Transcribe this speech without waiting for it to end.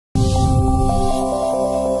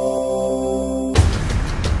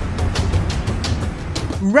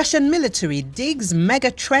Russian military digs mega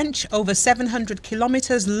trench over 700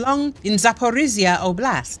 kilometers long in Zaporizhzhya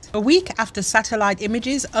Oblast. A week after satellite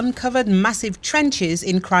images uncovered massive trenches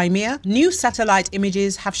in Crimea, new satellite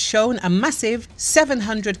images have shown a massive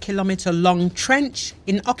 700-kilometer long trench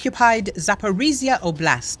in occupied Zaporizhzhya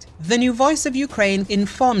Oblast. The New Voice of Ukraine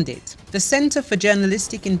informed it. The Center for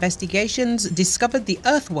Journalistic Investigations discovered the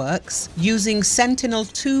earthworks using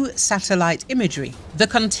Sentinel-2 satellite imagery. The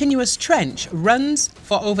continuous trench runs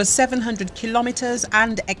for over 700 kilometers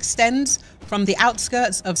and extends from the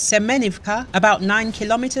outskirts of Semenivka, about 9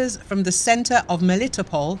 kilometers from the center of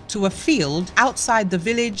Melitopol, to a field outside the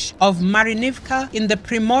village of Marinivka in the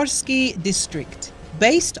Primorsky district.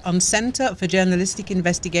 Based on Center for Journalistic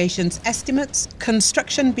Investigations estimates,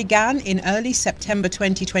 construction began in early September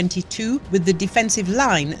 2022 with the defensive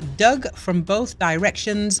line dug from both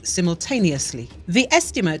directions simultaneously. The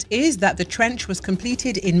estimate is that the trench was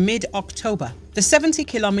completed in mid-October. The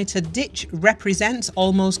 70-kilometer ditch represents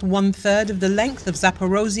almost one-third of the length of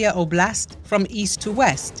Zaporizhzhya Oblast from east to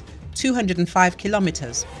west, 205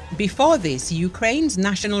 kilometers. Before this, Ukraine's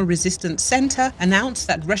National Resistance Center announced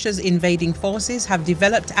that Russia's invading forces have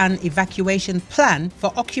developed an evacuation plan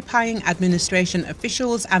for occupying administration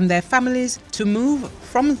officials and their families to move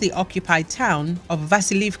from the occupied town of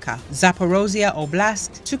Vasilivka, Zaporizhzhya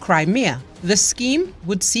Oblast, to Crimea. The scheme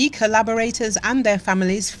would see collaborators and their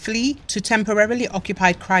families flee to temporarily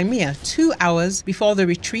occupied Crimea 2 hours before the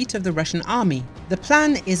retreat of the Russian army. The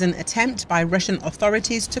plan is an attempt by Russian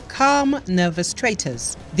authorities to calm nervous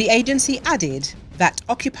traitors. The agency added that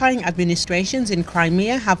occupying administrations in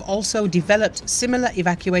Crimea have also developed similar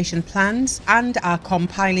evacuation plans and are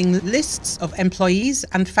compiling lists of employees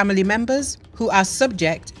and family members who are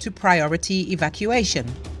subject to priority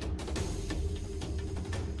evacuation.